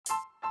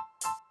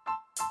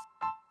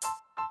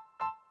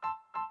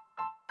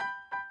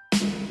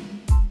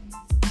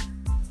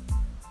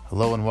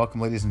Hello and welcome,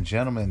 ladies and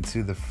gentlemen,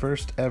 to the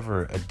first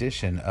ever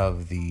edition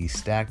of the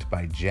Stacked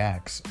by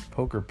Jax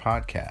Poker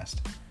Podcast.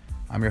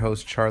 I'm your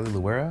host, Charlie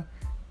Luera,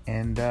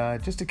 and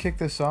just to kick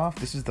this off,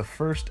 this is the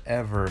first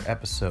ever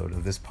episode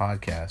of this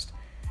podcast,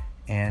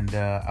 and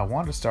I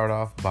want to start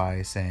off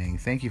by saying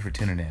thank you for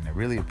tuning in. I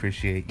really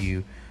appreciate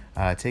you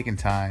taking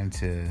time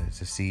to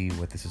see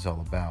what this is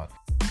all about.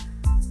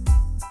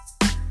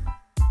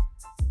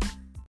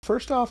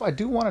 First off, I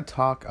do want to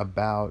talk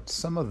about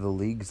some of the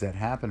leagues that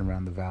happen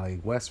around the Valley: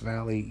 West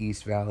Valley,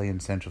 East Valley,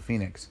 and Central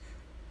Phoenix.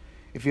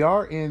 If you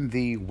are in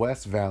the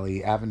West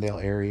Valley, Avondale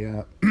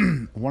area,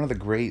 one of the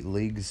great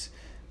leagues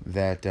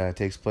that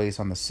takes place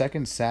on the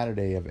second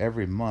Saturday of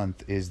every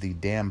month is the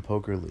Dam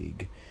Poker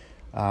League.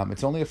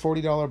 It's only a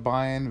 $40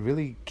 buy-in,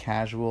 really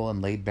casual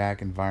and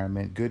laid-back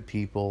environment, good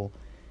people,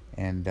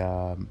 and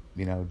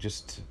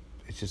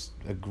it's just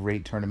a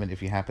great tournament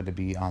if you happen to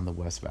be on the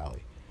West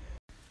Valley.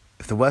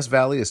 If the West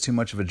Valley is too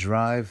much of a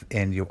drive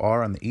and you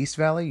are on the East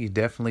Valley, you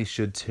definitely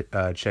should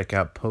check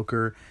out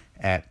Poker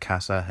at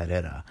Casa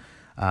Herrera.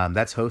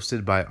 That's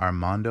hosted by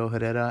Armando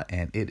Herrera,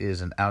 and it is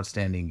an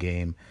outstanding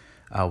game.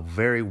 A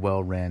very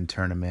well-ran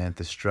tournament.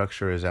 The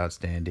structure is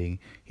outstanding.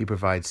 He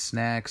provides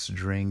snacks,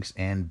 drinks,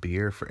 and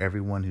beer for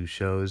everyone who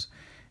shows,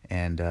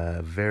 and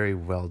a very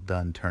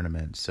well-done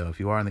tournament. So if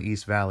you are in the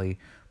East Valley,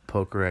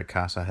 Poker at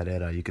Casa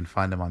Herrera, you can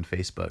find him on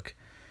Facebook.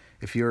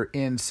 If you're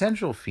in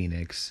Central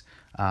Phoenix,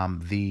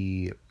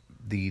 the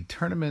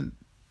tournament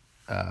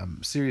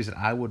series that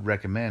I would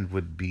recommend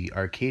would be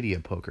Arcadia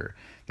Poker.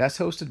 That's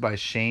hosted by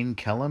Shane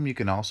Kellum. You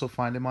can also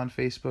find him on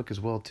Facebook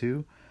as well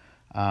too.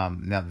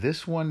 Now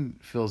this one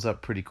fills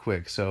up pretty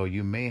quick, so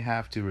you may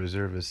have to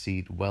reserve a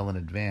seat well in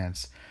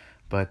advance.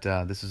 But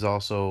this is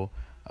also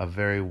a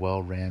very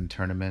well-ran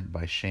tournament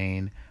by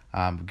Shane.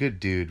 Good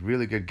dude,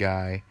 really good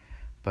guy.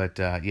 But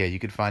you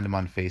can find him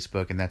on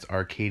Facebook, and that's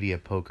Arcadia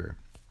Poker.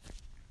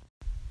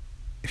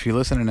 If you're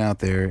listening out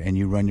there and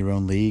you run your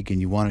own league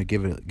and you want to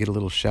get a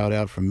little shout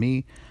out from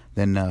me,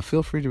 then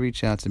feel free to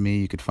reach out to me.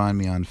 You could find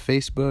me on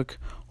Facebook,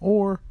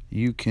 or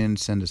you can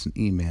send us an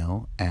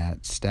email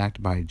at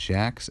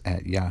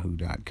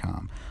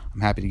stackedbyjax@yahoo.com.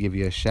 I'm happy to give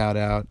you a shout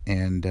out,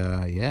 and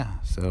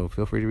so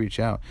feel free to reach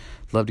out.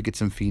 Love to get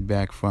some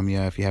feedback from you.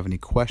 If you have any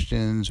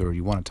questions or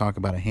you want to talk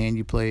about a hand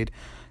you played,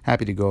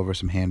 happy to go over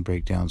some hand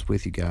breakdowns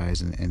with you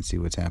guys and see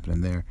what's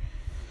happening there.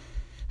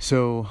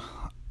 So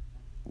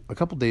a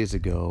couple days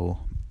ago,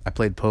 I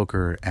played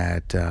poker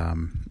at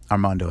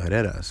Armando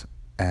Herrera's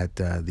at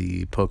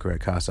the Poker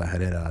at Casa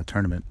Herrera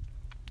tournament.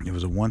 It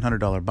was a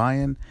 $100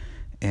 buy-in,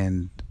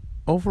 and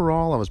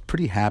overall, I was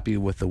pretty happy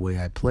with the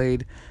way I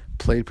played.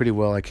 Played pretty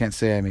well. I can't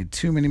say I made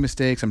too many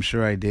mistakes. I'm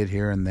sure I did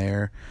here and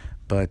there,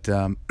 but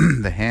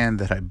the hand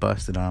that I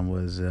busted on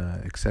was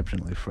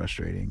exceptionally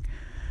frustrating.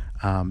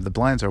 The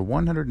blinds are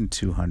 100 and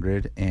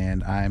 200,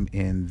 and I'm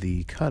in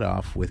the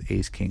cutoff with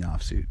ace-king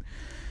offsuit.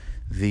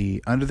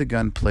 The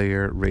under-the-gun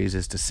player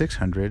raises to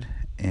 600,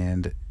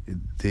 and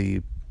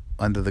the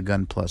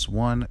under-the-gun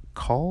 +1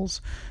 calls,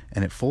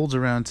 and it folds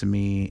around to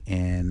me,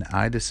 and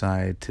I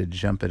decide to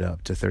jump it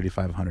up to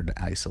 3,500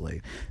 to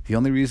isolate. The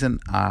only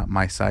reason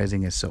my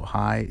sizing is so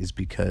high is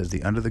because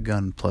the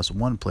under-the-gun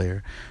 +1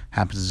 player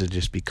happens to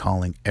just be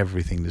calling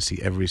everything to see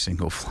every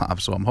single flop,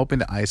 so I'm hoping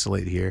to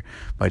isolate here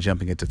by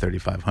jumping it to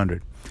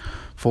 3,500.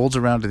 Folds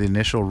around to the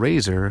initial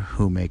raiser,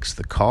 who makes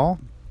the call.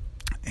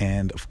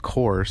 And, of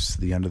course,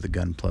 the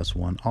under-the-gun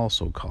 +1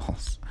 also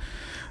calls.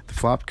 The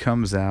flop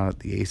comes out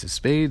the ace of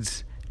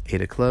spades,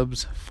 8 of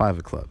clubs, 5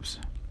 of clubs.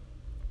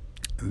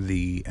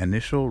 The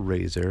initial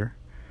raiser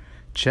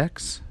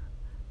checks.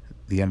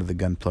 The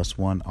under-the-gun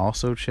 +1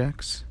 also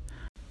checks.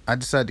 I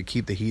decide to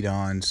keep the heat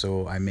on,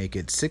 so I make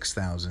it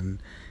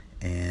 6,000.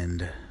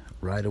 And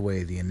right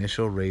away, the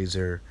initial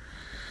raiser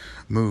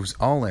moves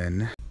all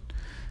in.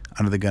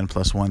 Under-the-gun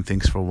 +1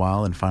 thinks for a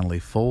while and finally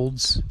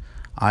folds.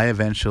 I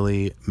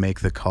eventually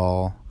make the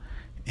call,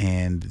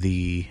 and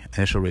the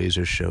initial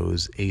raiser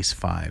shows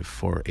ace-5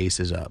 for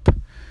aces up.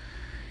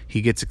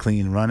 He gets a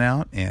clean run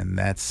out, and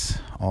that's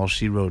all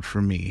she wrote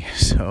for me.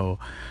 So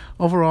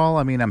overall,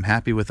 I'm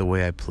happy with the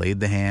way I played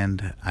the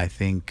hand. I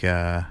think,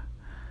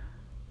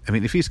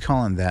 if he's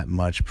calling that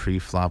much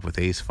pre-flop with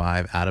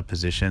ace-5 out of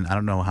position, I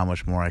don't know how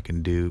much more what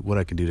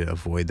I can do to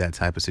avoid that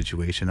type of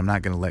situation. I'm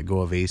not going to let go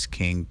of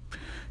ace-king,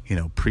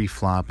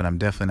 pre-flop, and I'm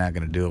definitely not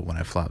going to do it when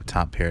I flop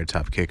top pair,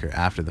 top kicker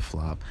after the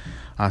flop,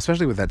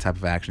 especially with that type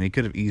of action. He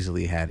could have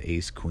easily had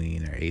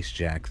ace-queen or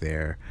ace-jack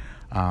there,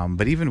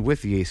 but even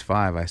with the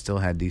ace-5, I still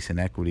had decent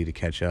equity to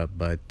catch up,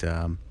 but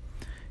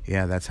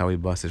that's how we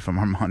busted from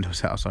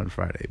Armando's house on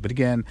Friday. But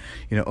again,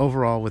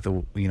 overall,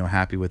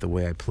 happy with the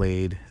way I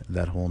played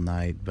that whole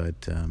night,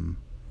 but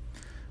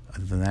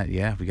other than that,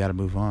 we got to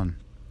move on.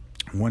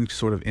 One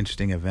sort of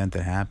interesting event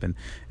that happened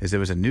is there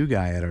was a new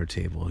guy at our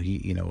table.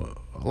 He,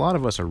 a lot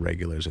of us are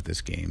regulars at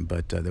this game,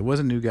 but there was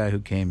a new guy who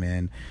came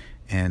in,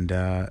 and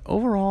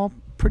overall,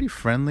 pretty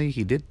friendly.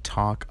 He did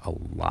talk a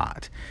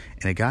lot,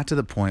 and it got to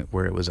the point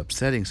where it was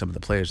upsetting some of the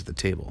players at the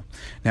table.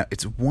 Now,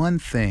 it's one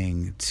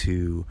thing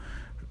to,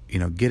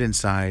 get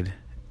inside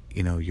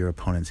your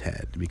opponent's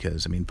head,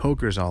 because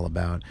poker is all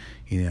about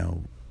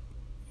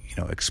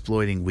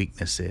exploiting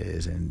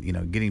weaknesses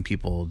and getting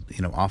people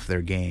off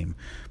their game.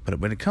 But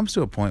when it comes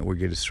to a point where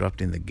you're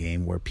disrupting the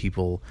game, where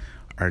people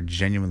are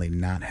genuinely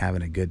not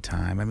having a good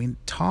time,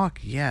 talk,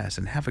 yes,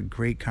 and have a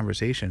great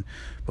conversation,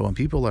 but when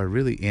people are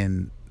really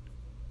in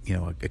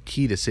a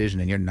key decision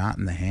and you're not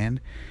in the hand,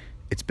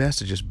 it's best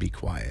to just be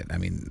quiet.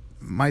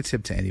 My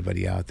tip to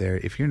anybody out there,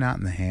 if you're not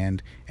in the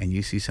hand and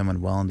you see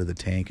someone well into the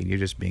tank and you're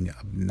just being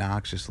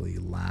obnoxiously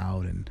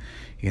loud and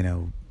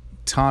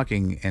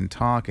talking and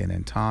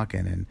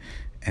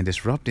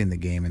disrupting the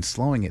game and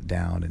slowing it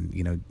down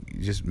and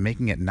just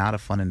making it not a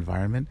fun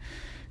environment.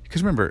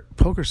 Because remember,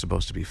 poker's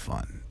supposed to be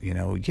fun.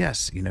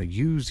 Yes,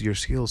 use your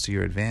skills to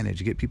your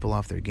advantage, get people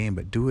off their game,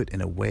 but do it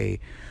in a way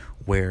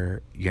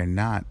where you're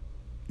not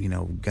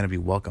going to be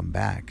welcome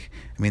back.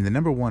 The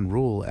number one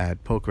rule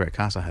at Poker at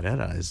Casa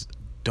Herrera is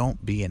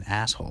don't be an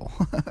asshole.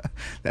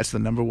 That's the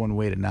number one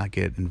way to not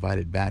get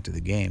invited back to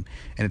the game.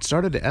 And it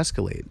started to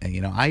escalate.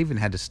 And, I even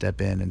had to step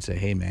in and say,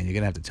 hey, man, you're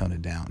going to have to tone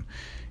it down.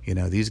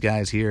 These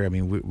guys here,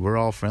 we're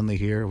all friendly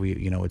here.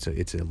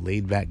 It's a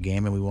laid back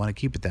game and we want to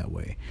keep it that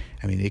way.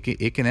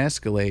 It can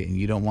escalate and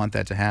you don't want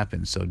that to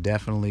happen. So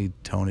definitely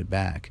tone it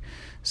back.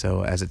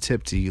 So as a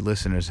tip to you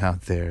listeners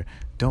out there,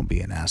 don't be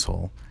an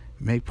asshole.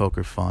 Make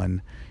poker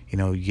fun.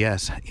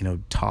 Yes,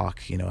 talk,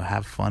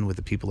 have fun with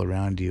the people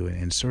around you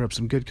and stir up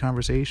some good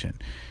conversation,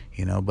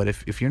 but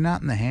if you're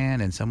not in the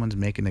hand and someone's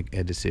making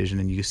a decision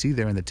and you see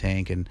they're in the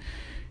tank and,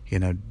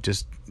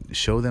 just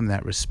show them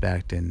that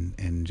respect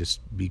and just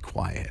be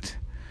quiet.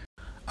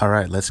 All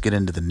right, let's get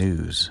into the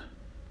news.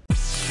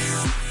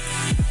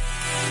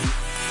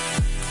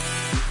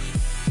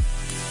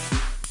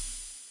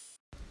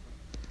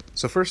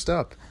 So first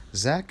up,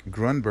 Zach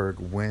Grunberg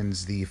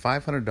wins the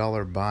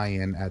 $500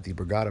 buy-in at the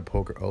Borgata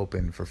Poker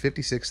Open for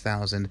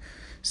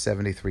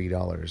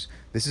 $56,073.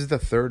 This is the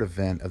third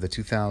event of the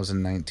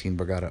 2019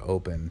 Borgata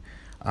Open.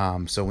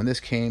 So when this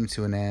came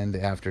to an end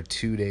after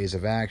 2 days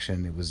of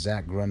action, it was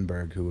Zach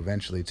Grunberg who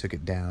eventually took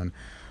it down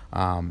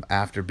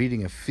after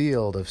beating a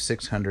field of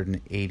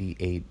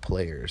 688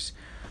 players.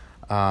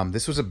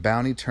 This was a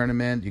bounty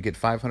tournament. You get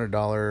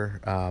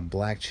 $500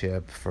 black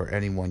chip for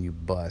anyone you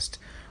bust.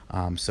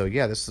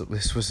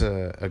 This was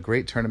a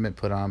great tournament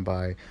put on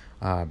by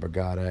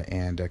Borgata,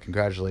 and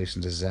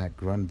congratulations to Zach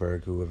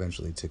Grunberg, who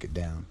eventually took it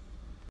down.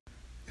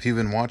 If you've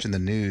been watching the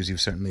news, you've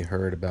certainly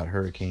heard about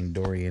Hurricane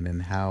Dorian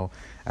and how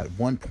at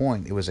one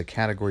point it was a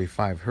Category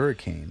 5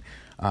 hurricane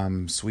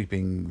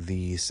sweeping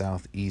the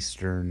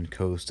southeastern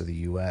coast of the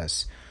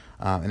U.S.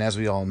 And as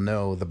we all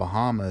know, the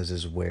Bahamas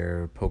is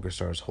where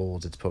PokerStars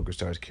holds its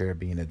PokerStars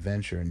Caribbean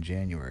Adventure in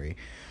January.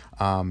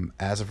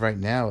 As of right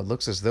now, it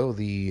looks as though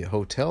the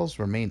hotels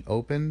remain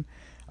open,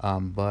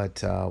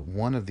 but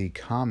one of the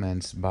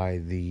comments by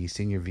the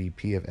senior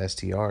VP of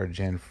STR,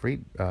 Jen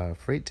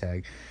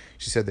Freitag,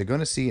 she said they're going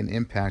to see an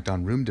impact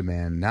on room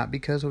demand, not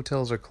because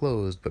hotels are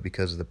closed, but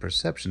because of the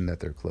perception that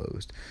they're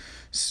closed.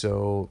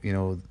 So,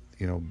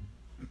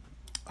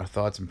 our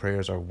thoughts and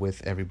prayers are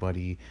with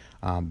everybody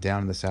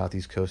down in the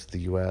southeast coast of the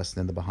U.S.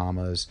 and in the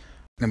Bahamas,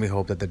 and we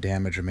hope that the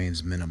damage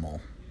remains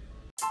minimal.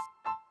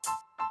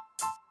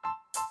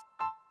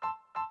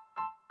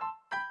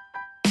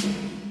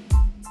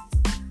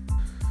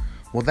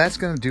 Well, that's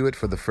going to do it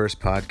for the first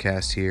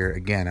podcast here.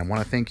 Again, I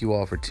want to thank you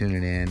all for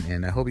tuning in,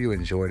 and I hope you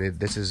enjoyed it.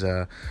 This is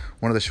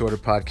one of the shorter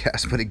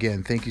podcasts, but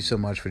again, thank you so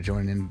much for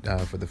joining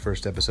in for the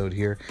first episode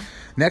here.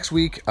 Next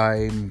week,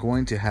 I'm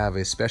going to have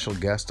a special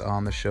guest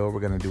on the show. We're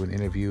going to do an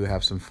interview,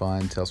 have some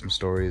fun, tell some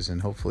stories,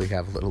 and hopefully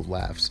have a little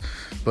laughs.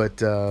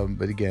 But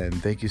again,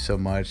 thank you so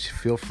much.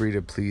 Feel free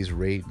to please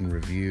rate and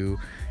review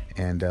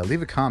and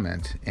leave a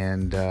comment.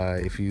 And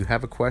if you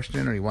have a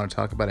question or you want to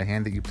talk about a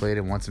hand that you played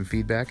and want some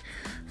feedback,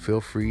 feel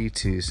free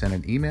to send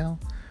an email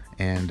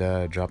and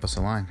drop us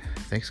a line.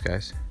 Thanks,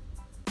 guys.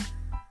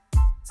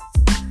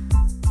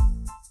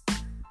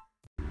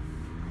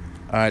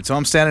 All right, so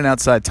I'm standing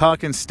outside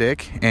Talking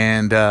Stick,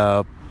 and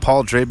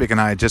Paul Drabick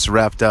and I just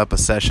wrapped up a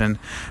session.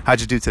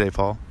 How'd you do today,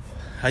 Paul?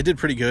 I did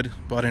pretty good.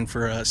 Bought in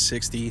for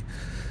 60.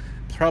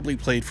 Probably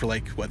played for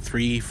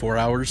 3-4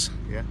 hours.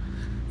 Yeah.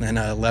 And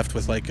left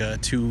with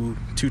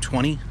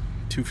 220,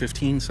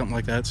 215, something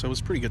like that. So it was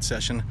a pretty good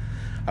session.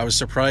 I was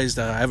surprised.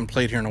 I haven't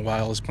played here in a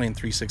while. I was playing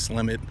 3-6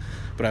 limit,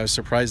 but I was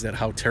surprised at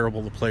how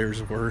terrible the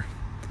players were.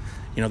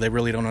 They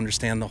really don't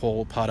understand the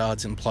whole pot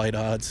odds, implied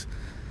odds.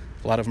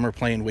 A lot of them are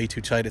playing way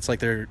too tight. It's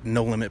like they're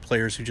no-limit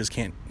players who just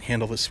can't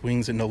handle the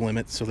swings and no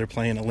limit, so they're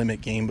playing a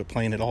limit game but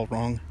playing it all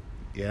wrong.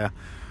 Yeah.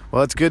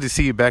 Well, it's good to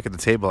see you back at the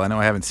table. I know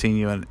I haven't seen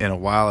you in a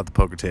while at the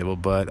poker table,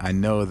 but I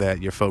know that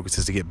your focus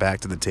is to get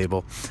back to the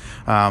table.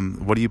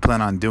 What do you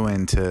plan on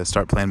doing to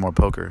start playing more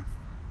poker?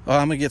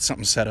 I'm going to get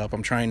something set up.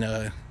 I'm trying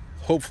to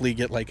hopefully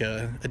get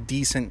a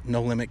decent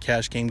no-limit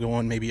cash game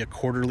going, maybe a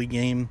quarterly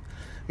game,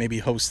 maybe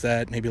host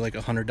that, maybe a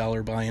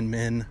 $100 buy-in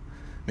min,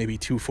 maybe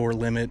 2-4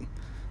 limit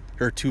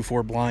or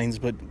 2-4 blinds,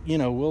 but,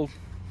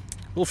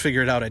 we'll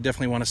figure it out. I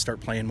definitely want to start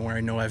playing more. I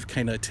know I've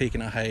kind of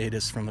taken a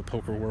hiatus from the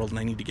poker world, and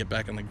I need to get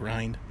back on the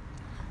grind.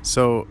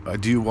 So,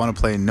 do you want to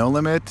play No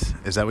Limit?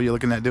 Is that what you're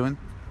looking at doing?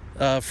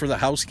 For the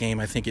house game,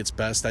 I think it's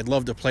best. I'd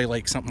love to play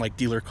like something like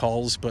Dealer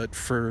Calls, but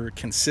for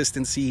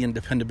consistency and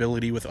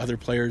dependability with other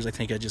players, I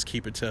think I just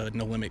keep it to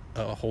No Limit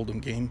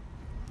Hold'em game.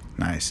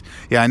 Nice.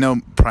 Yeah, I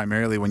know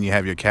primarily when you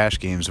have your cash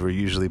games, we're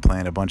usually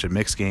playing a bunch of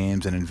mixed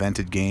games and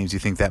invented games. You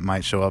think that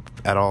might show up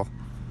at all?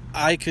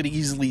 I could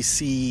easily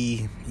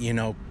see,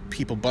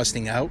 people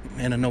busting out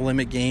in a no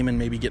limit game and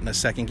maybe getting a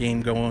second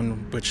game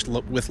going, which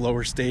with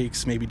lower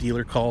stakes, maybe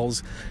Dealer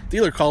Calls.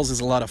 Dealer Calls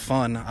is a lot of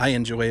fun. I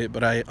enjoy it,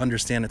 but I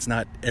understand it's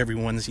not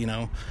everyone's,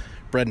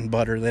 bread and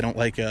butter. They don't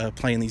like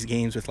playing these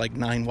games with like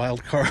 9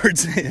 wild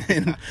cards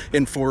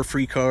and 4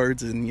 free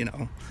cards,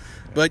 and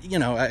But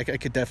I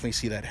could definitely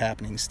see that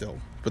happening still.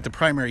 But the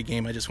primary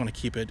game, I just want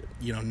to keep it,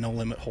 no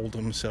limit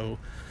hold'em, so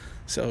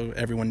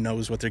everyone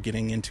knows what they're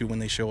getting into when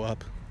they show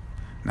up.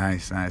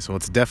 Nice. Well,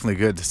 it's definitely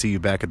good to see you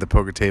back at the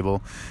poker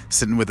table,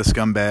 sitting with the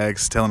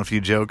scumbags, telling a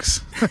few jokes.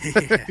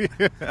 Yeah.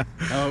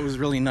 Oh, it was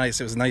really nice.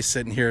 It was nice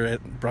sitting here.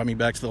 It brought me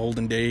back to the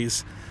olden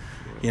days.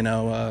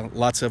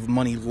 Lots of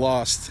money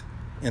lost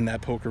in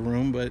that poker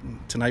room, but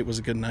tonight was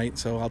a good night,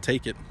 so I'll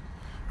take it.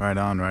 Right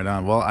on.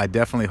 Well, I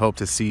definitely hope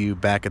to see you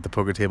back at the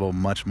poker table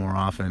much more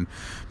often.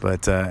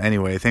 But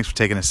anyway, thanks for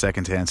taking a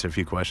second to answer a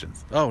few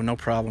questions. Oh, no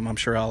problem. I'm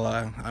sure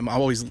I'm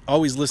always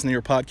listening to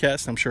your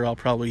podcast. I'm sure I'll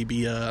probably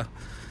be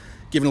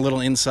giving a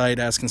little insight,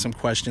 asking some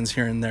questions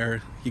here and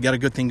there. You got a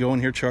good thing going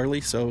here,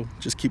 Charlie, so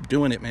just keep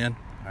doing it, man.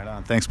 Right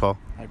on. Thanks, Paul.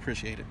 I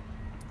appreciate it.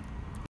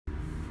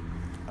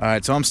 All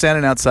right, so I'm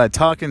standing outside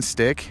Talking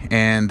Stick,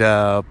 and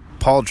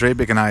Paul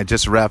Drabick and I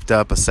just wrapped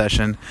up a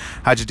session.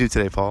 How'd you do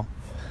today, Paul?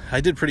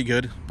 I did pretty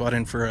good. Bought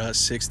in for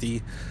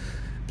 60.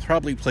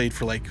 Probably played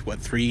for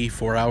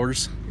 3-4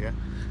 hours. Yeah.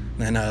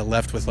 Then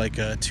left with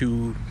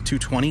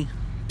 220,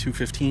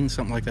 215,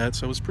 something like that.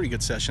 So it was a pretty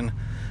good session.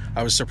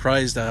 I was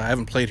surprised. I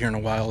haven't played here in a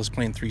while. I was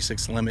playing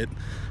 3-6 limit,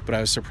 but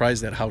I was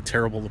surprised at how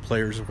terrible the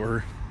players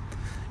were.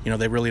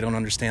 They really don't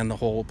understand the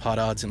whole pot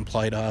odds,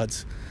 implied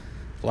odds.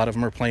 A lot of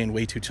them are playing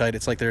way too tight.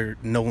 It's like they're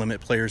no limit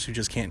players who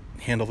just can't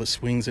handle the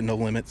swings at no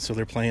limit, so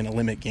they're playing a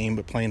limit game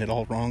but playing it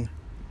all wrong.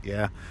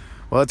 Yeah.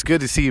 Well, it's good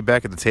to see you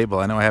back at the table.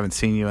 I know I haven't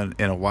seen you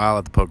in a while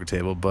at the poker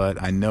table,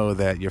 but I know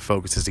that your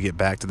focus is to get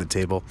back to the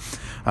table.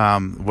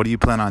 What do you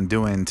plan on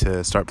doing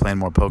to start playing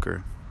more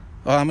poker?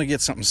 Well, I'm going to get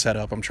something set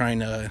up. I'm trying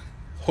to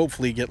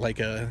hopefully get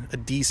a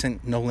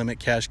decent no-limit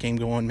cash game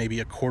going, maybe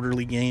a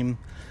quarterly game,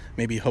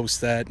 maybe host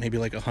that, maybe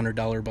a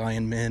 $100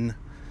 buy-in min,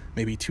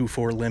 maybe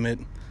 2-4 limit,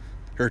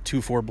 or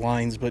 2-4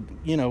 blinds, but,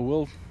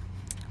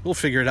 we'll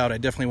figure it out. I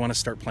definitely want to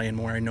start playing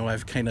more. I know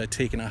I've kind of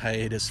taken a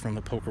hiatus from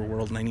the poker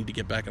world, and I need to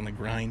get back on the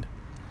grind.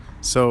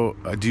 So,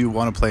 do you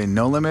want to play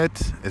No Limit?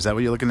 Is that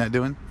what you're looking at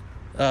doing?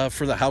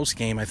 For the house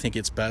game, I think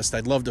it's best.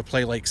 I'd love to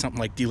play something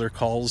like Dealer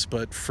Calls,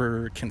 but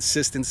for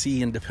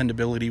consistency and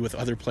dependability with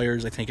other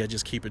players, I think I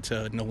just keep it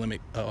to No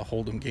Limit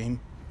Hold'em game.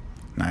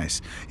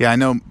 Nice. Yeah, I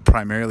know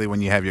primarily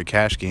when you have your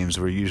cash games,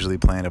 we're usually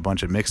playing a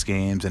bunch of mixed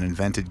games and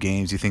invented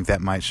games. You think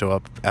that might show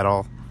up at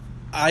all?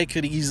 I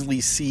could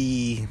easily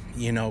see,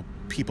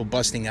 people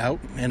busting out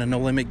in a no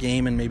limit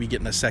game and maybe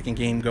getting a second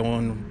game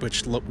going,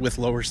 which with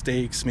lower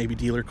stakes, maybe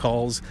Dealer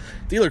Calls.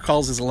 Dealer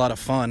Calls is a lot of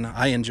fun.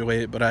 I enjoy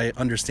it, but I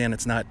understand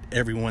it's not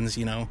everyone's,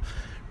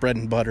 bread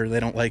and butter.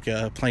 They don't like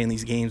playing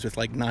these games with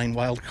 9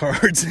 wild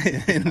cards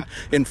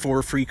and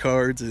 4 free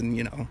cards,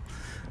 and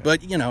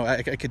But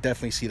I could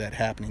definitely see that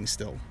happening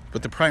still.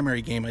 But the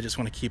primary game, I just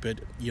want to keep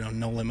it,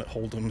 no limit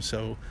hold'em,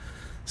 so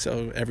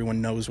everyone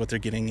knows what they're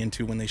getting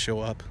into when they show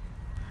up.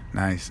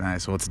 Nice.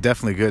 Well, it's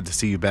definitely good to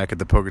see you back at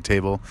the poker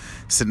table,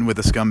 sitting with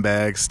the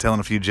scumbags, telling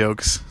a few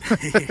jokes.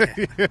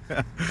 Yeah.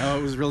 Oh,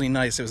 it was really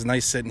nice. It was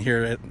nice sitting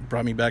here. It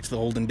brought me back to the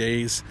olden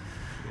days.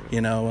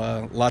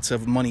 Lots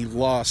of money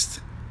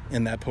lost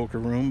in that poker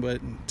room, but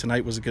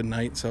tonight was a good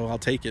night, so I'll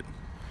take it.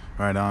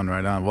 Right on.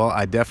 Well,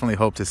 I definitely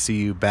hope to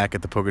see you back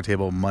at the poker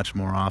table much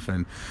more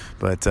often.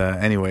 But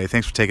anyway,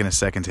 thanks for taking a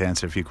second to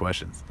answer a few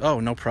questions. Oh,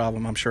 no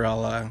problem. I'm sure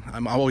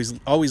I'm always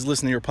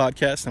listening to your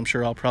podcast. I'm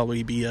sure I'll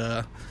probably be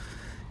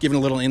giving a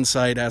little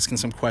insight, asking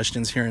some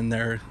questions here and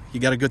there.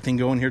 You got a good thing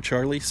going here,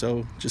 Charlie,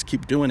 so just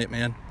keep doing it,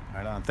 man.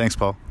 Right on. Thanks,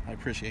 Paul. I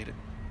appreciate it.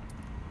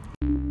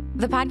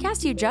 The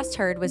podcast you just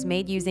heard was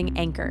made using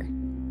Anchor.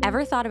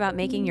 Ever thought about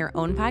making your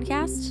own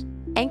podcast?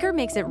 Anchor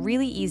makes it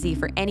really easy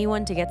for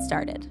anyone to get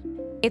started.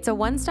 It's a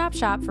one-stop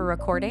shop for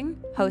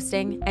recording,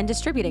 hosting, and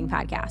distributing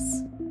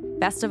podcasts.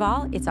 Best of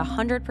all, it's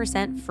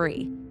 100%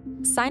 free.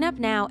 Sign up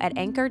now at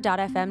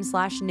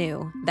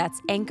anchor.fm/new.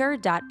 That's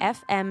anchor.fm/new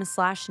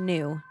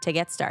to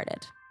get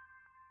started.